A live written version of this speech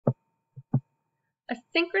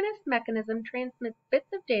Synchronous mechanism transmits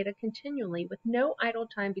bits of data continually with no idle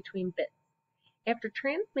time between bits. After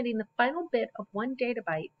transmitting the final bit of one data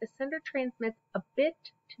byte, the sender transmits a bit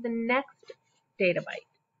to the next data byte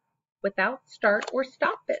without start or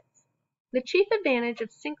stop bits. The chief advantage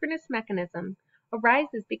of synchronous mechanism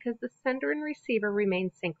arises because the sender and receiver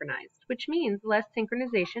remain synchronized, which means less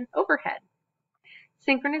synchronization overhead.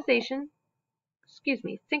 Synchronous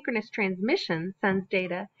transmission sends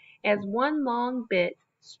data as one long bit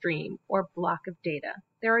stream or block of data.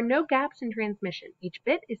 There are no gaps in transmission. Each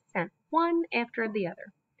bit is sent one after the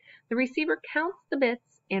other. The receiver counts the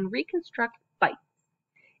bits and reconstructs bytes.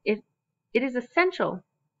 It is essential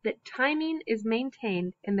that timing is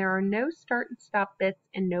maintained and there are no start and stop bits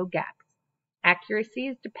and no gaps. Accuracy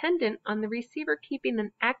is dependent on the receiver keeping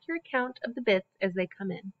an accurate count of the bits as they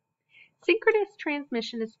come in. Synchronous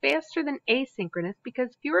transmission is faster than asynchronous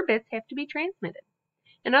because fewer bits have to be transmitted.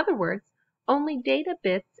 In other words, only data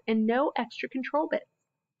bits and no extra control bits.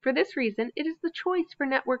 For this reason, it is the choice for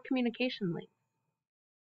network communication links.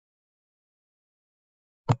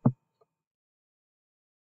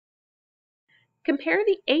 Compare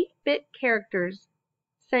the 8-bit characters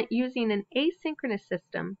sent using an asynchronous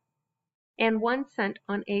system and one sent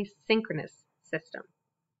on a synchronous system.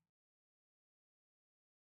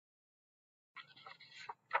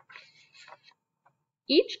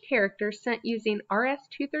 Each character sent using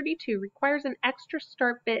RS-232 requires an extra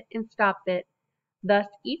start bit and stop bit. Thus,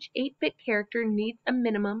 each 8-bit character needs a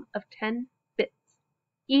minimum of 10 bits,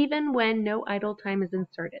 even when no idle time is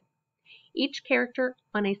inserted. Each character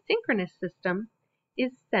on a synchronous system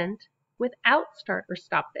is sent without start or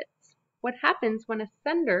stop bits. What happens when a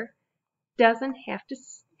sender doesn't have to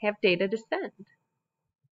have data to send?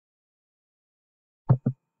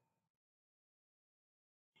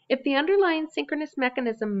 If the underlying synchronous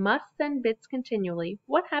mechanism must send bits continually,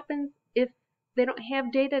 what happens if they don't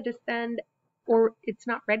have data to send or it's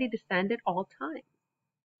not ready to send at all times?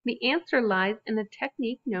 The answer lies in a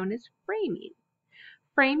technique known as framing.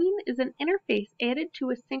 Framing is an interface added to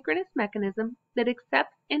a synchronous mechanism that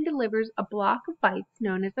accepts and delivers a block of bytes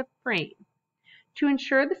known as a frame. To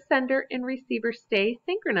ensure the sender and receiver stay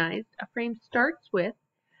synchronized, a frame starts with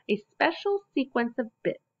a special sequence of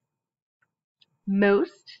bits.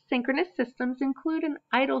 Most synchronous systems include an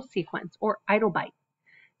idle sequence or idle byte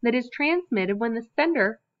that is transmitted when the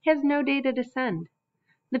sender has no data to send.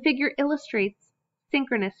 The figure illustrates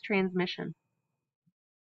synchronous transmission.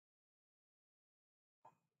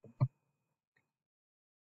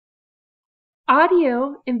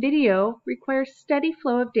 Audio and video require steady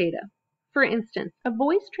flow of data. For instance, a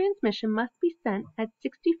voice transmission must be sent at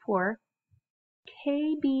 64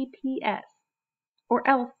 kbps, or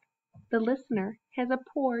else the listener has a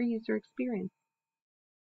poor user experience.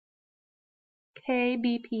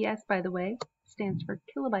 kbps, by the way, stands for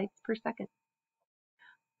kilobytes per second.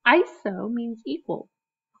 ISO means equal,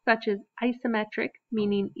 such as isometric,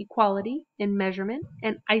 meaning equality in measurement,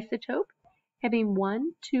 and isotope, having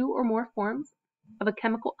one, two, or more forms of a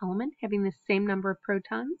chemical element having the same number of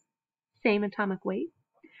protons, same atomic weight,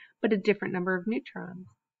 but a different number of neutrons.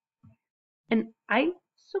 An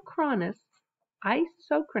isochronous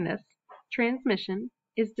transmission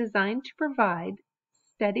is designed to provide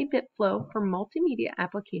steady bit flow for multimedia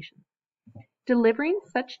applications. Delivering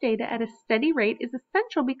such data at a steady rate is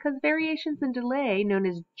essential because variations in delay, known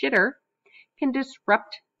as jitter, can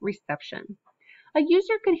disrupt reception. A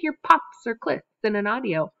user could hear pops or clicks in an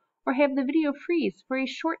audio or have the video freeze for a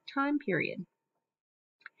short time period.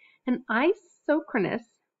 An isochronous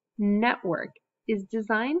network is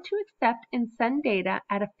designed to accept and send data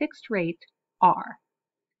at a fixed rate, R.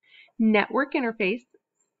 Network interface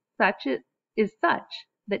is such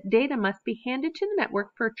that data must be handed to the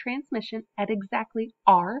network for transmission at exactly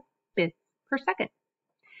R bits per second.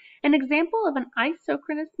 An example of an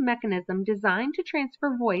isochronous mechanism designed to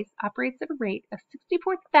transfer voice operates at a rate of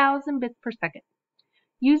 64,000 bits per second.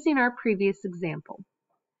 Using our previous example,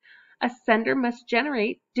 a sender must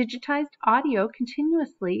generate digitized audio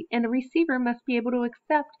continuously and a receiver must be able to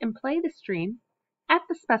accept and play the stream at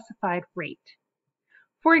the specified rate.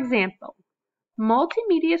 For example,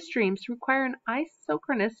 multimedia streams require an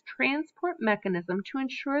isochronous transport mechanism to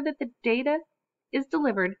ensure that the data is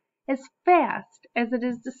delivered as fast as it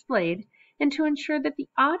is displayed and to ensure that the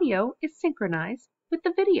audio is synchronized with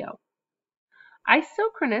the video.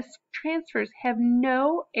 Isochronous transfers have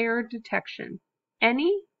no error detection.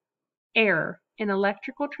 Any error in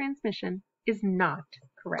electrical transmission is not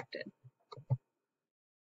corrected.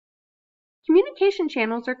 Communication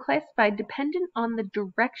channels are classified dependent on the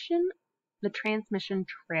direction the transmission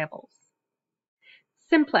travels.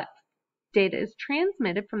 Simplex. data is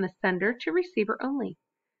transmitted from the sender to receiver only,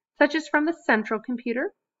 such as from the central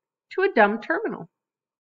computer to a dumb terminal.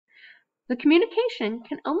 The communication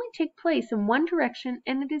can only take place in one direction,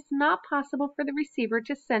 and it is not possible for the receiver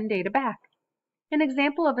to send data back. An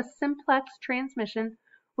example of a simplex transmission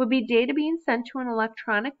would be data being sent to an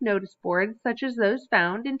electronic notice board, such as those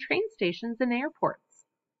found in train stations and airports.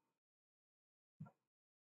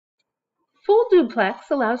 Full duplex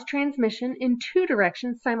allows transmission in two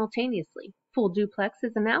directions simultaneously. Full duplex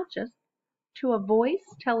is analogous to a voice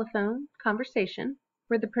telephone conversation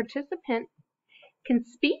where the participant can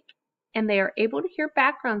speak and they are able to hear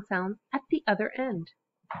background sounds at the other end.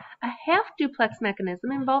 A half-duplex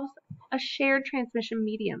mechanism involves a shared transmission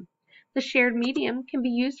medium. The shared medium can be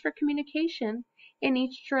used for communication in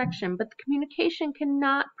each direction, but the communication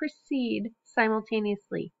cannot proceed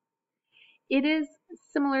simultaneously. It is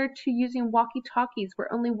similar to using walkie-talkies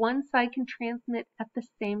where only one side can transmit at the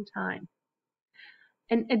same time.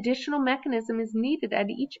 An additional mechanism is needed at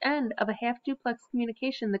each end of a half-duplex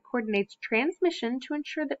communication that coordinates transmission to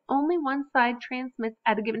ensure that only one side transmits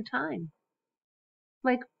at a given time,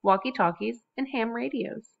 like walkie-talkies and ham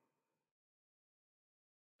radios.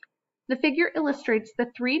 The figure illustrates the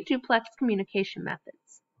three duplex communication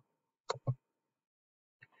methods.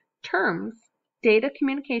 Terms, data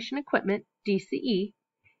communication equipment, DCE,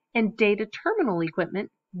 and data terminal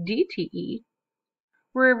equipment, DTE,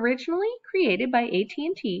 were originally created by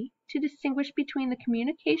AT&T to distinguish between the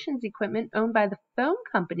communications equipment owned by the phone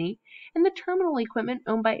company and the terminal equipment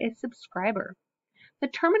owned by a subscriber. The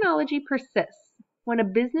terminology persists. When a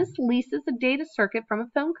business leases a data circuit from a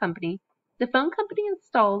phone company, the phone company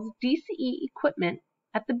installs DCE equipment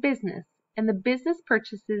at the business, and the business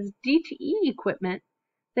purchases DTE equipment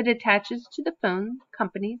that attaches to the phone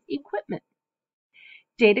company's equipment.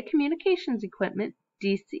 Data communications equipment,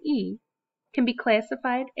 DCE, can be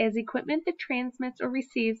classified as equipment that transmits or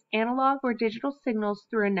receives analog or digital signals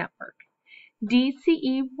through a network.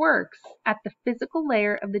 DCE works at the physical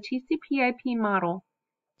layer of the TCP/IP model,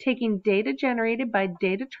 taking data generated by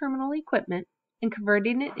data terminal equipment and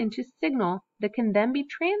converting it into signal that can then be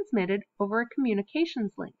transmitted over a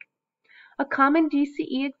communications link. A common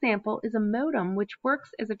DCE example is a modem, which works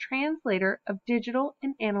as a translator of digital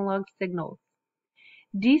and analog signals.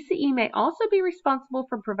 DCE may also be responsible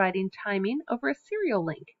for providing timing over a serial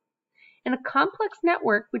link. In a complex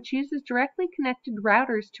network which uses directly connected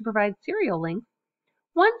routers to provide serial links,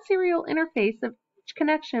 one serial interface of each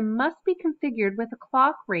connection must be configured with a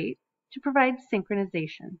clock rate to provide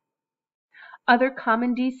synchronization. Other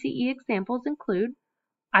common DCE examples include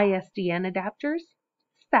ISDN adapters,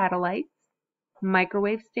 satellites,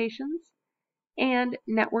 microwave stations, and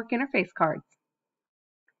network interface cards.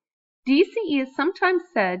 DCE is sometimes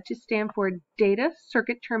said to stand for Data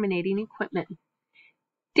Circuit Terminating Equipment.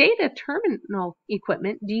 Data Terminal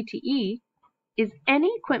Equipment, DTE, is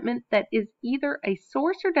any equipment that is either a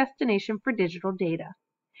source or destination for digital data.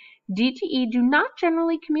 DTE do not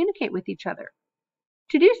generally communicate with each other.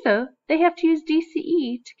 To do so, they have to use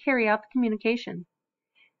DCE to carry out the communication.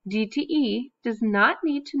 DTE does not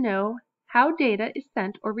need to know how data is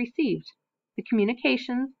sent or received. The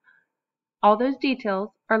communications, all those details,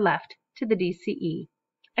 are left to the DCE.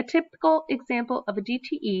 A typical example of a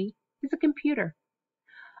DTE is a computer.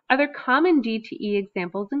 Other common DTE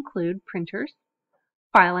examples include printers,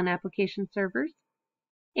 file and application servers,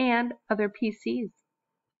 and other PCs.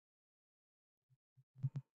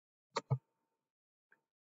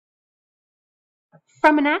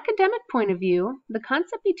 From an academic point of view, the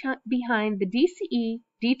concept behind the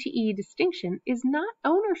DCE-DTE distinction is not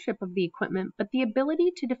ownership of the equipment, but the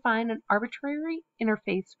ability to define an arbitrary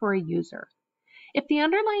interface for a user. If the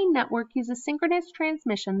underlying network uses synchronous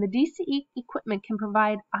transmission, the DCE equipment can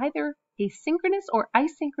provide either a synchronous or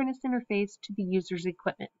asynchronous interface to the user's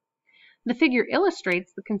equipment. The figure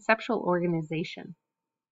illustrates the conceptual organization.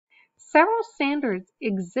 Several standards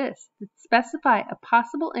exist that specify a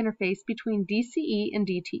possible interface between DCE and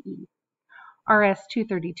DTE.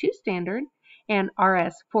 RS-232 standard and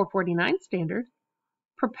RS-449 standard,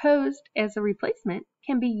 proposed as a replacement,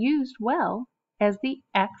 can be used well as the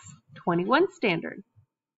X21 standard.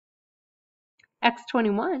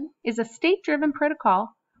 X21 is a state-driven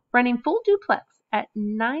protocol running full duplex at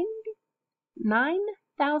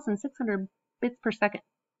 9,600 bits per second,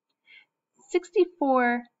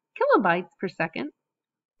 64 kilobytes per second,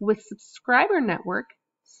 with subscriber network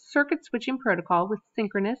circuit switching protocol with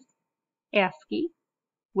synchronous ASCII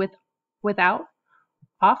without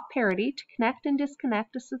off parity to connect and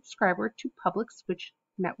disconnect a subscriber to public switch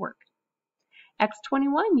network.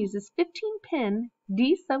 X21 uses 15-pin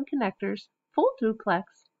D subconnectors, full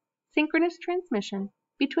duplex, synchronous transmission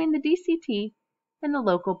between the DCT and the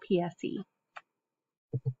local PSE.